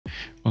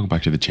Welcome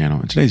back to the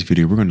channel. In today's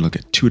video, we're going to look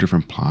at two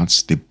different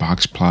plots, the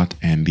Boxplot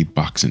and the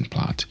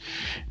Boxenplot.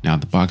 Now,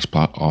 the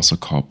Boxplot, also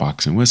called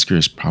Box and Whisker,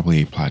 is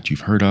probably a plot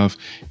you've heard of.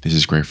 This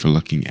is great for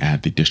looking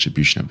at the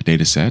distribution of a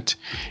data set.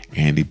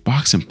 And the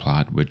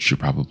Boxenplot, which you're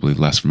probably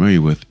less familiar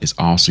with, is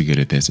also good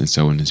at this. And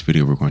so in this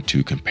video, we're going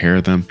to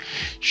compare them,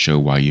 show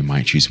why you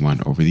might choose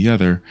one over the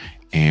other.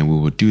 And we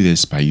will do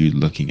this by you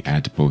looking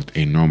at both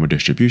a normal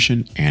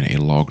distribution and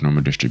a log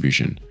normal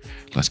distribution.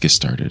 Let's get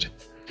started.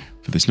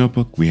 For this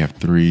notebook, we have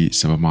three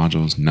simple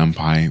modules: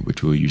 NumPy,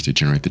 which we will use to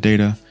generate the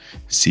data;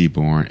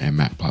 Seaborn and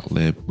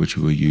Matplotlib, which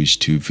we will use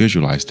to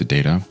visualize the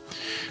data.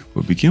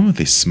 We'll begin with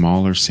a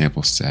smaller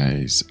sample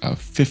size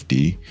of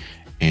 50,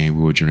 and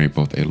we will generate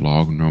both a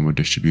log normal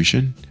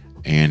distribution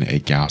and a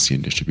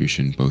Gaussian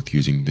distribution, both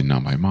using the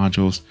NumPy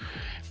modules.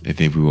 And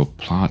then we will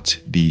plot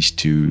these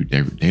two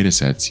data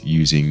sets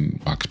using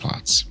box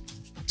plots.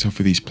 So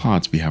for these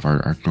plots, we have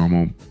our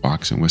normal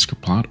box and whisker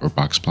plot or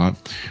box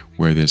plot,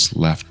 where this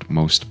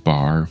leftmost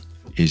bar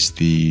is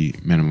the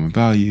minimum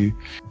value.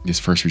 This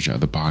first region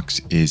of the box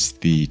is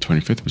the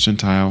 25th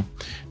percentile.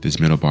 This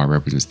middle bar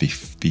represents the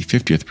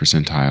 50th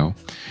percentile.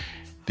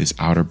 This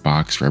outer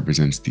box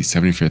represents the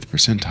 75th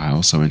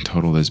percentile. So in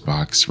total, this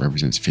box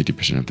represents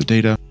 50% of the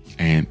data.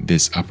 And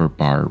this upper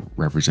bar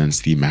represents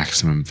the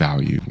maximum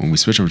value. When we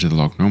switch over to the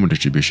log normal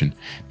distribution,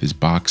 this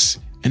box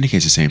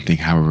indicates the same thing.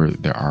 However,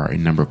 there are a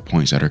number of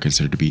points that are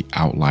considered to be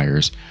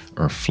outliers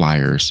or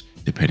flyers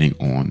depending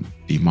on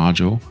the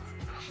module.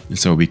 And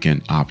so we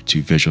can opt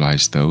to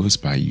visualize those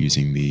by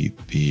using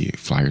the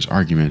flyers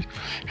argument.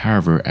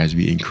 However, as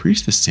we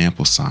increase the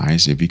sample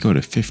size, if we go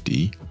to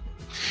 50,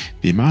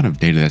 the amount of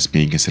data that's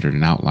being considered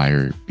an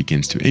outlier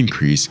begins to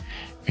increase,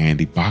 and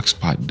the box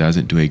plot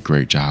doesn't do a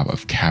great job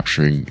of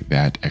capturing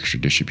that extra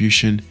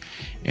distribution.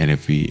 And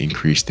if we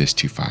increase this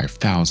to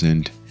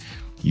 5,000,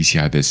 you see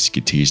how this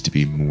continues to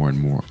be more and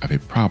more of a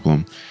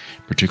problem,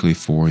 particularly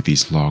for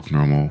these log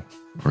normal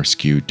or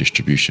skewed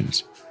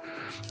distributions.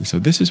 And so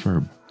this is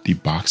where the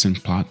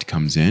Boxenplot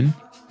comes in.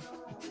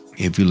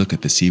 If we look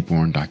at the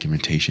Seaborn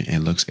documentation, it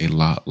looks a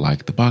lot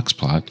like the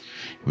Boxplot,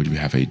 where we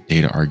have a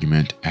data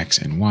argument X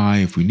and Y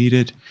if we need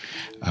it.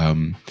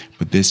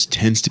 But this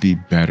tends to be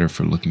better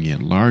for looking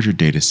at larger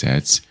data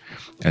sets,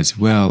 as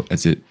well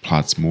as it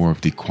plots more of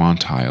the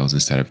quantiles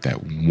instead of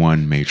that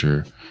one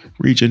major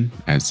region.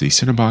 As the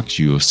center box,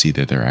 you will see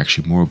that there are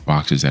actually more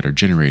boxes that are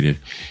generated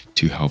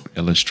to help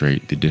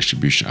illustrate the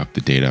distribution of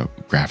the data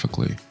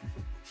graphically.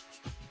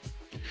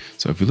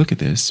 So if we look at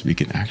this, we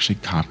can actually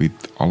copy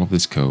all of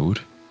this code,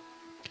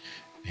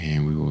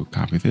 and we will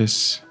copy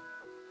this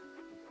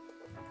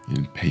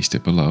and paste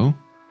it below.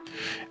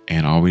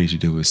 And all we need to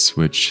do is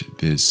switch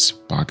this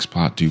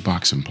Boxplot to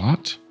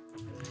Boxenplot,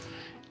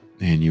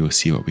 and you will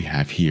see what we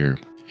have here.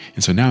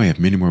 And so now we have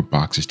many more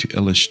boxes to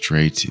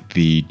illustrate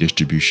the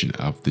distribution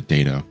of the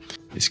data.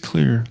 It's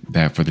clear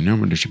that for the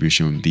normal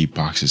distribution, the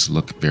boxes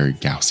look very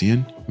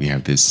Gaussian. We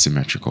have this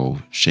symmetrical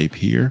shape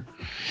here.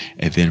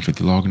 And then for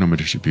the log normal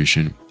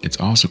distribution, it's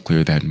also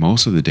clear that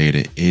most of the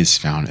data is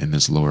found in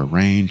this lower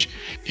range.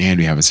 And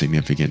we have a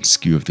significant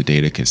skew of the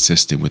data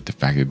consistent with the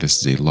fact that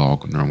this is a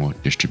log normal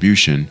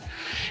distribution,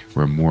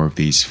 where more of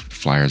these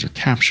flyers are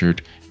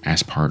captured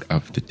as part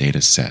of the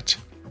data set.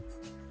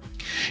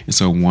 And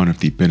so one of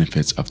the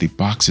benefits of the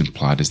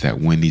Boxenplot is that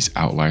when these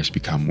outliers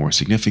become more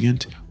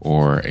significant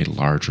or a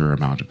larger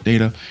amount of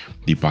data,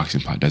 the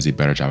Boxenplot does a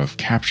better job of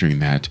capturing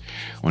that.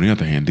 On the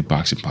other hand, the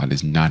Boxenplot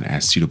is not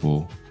as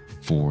suitable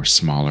for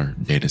smaller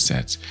data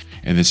sets.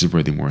 And this is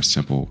where the more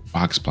simple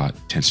Boxplot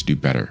tends to do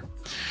better.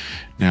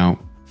 Now,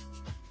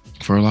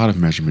 for a lot of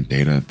measurement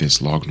data,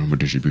 this log normal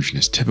distribution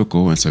is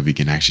typical. And so we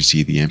can actually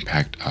see the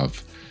impact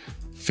of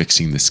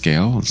fixing the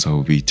scale. And so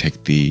we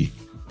take the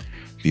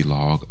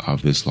log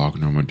of this log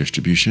normal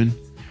distribution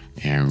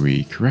and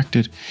we correct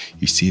it.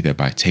 You see that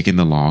by taking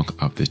the log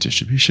of this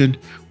distribution,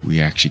 we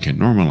actually can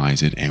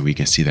normalize it, and we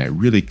can see that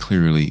really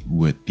clearly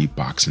with the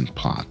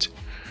Boxenplot.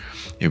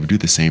 If we do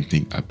the same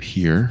thing up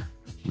here,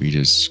 we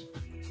just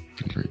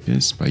convert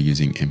this by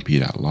using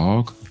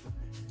np.log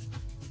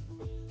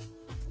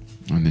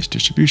on this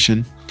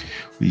distribution.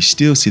 We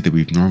still see that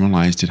we've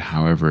normalized it.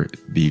 However,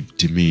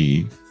 to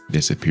me,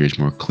 this appears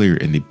more clear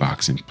in the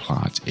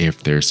Boxenplot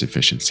if there's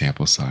sufficient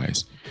sample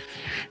size.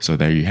 So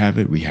there you have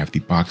it. We have the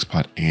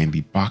Boxplot and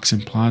the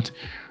Boxenplot.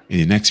 In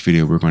the next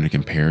video, we're going to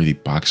compare the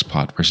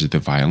Boxplot versus the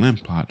violin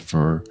plot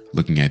for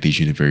looking at these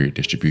univariate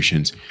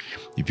distributions.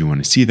 If you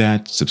want to see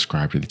that,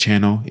 subscribe to the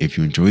channel. If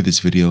you enjoyed this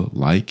video,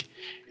 like,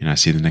 and I'll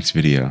see you in the next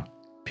video.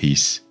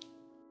 Peace.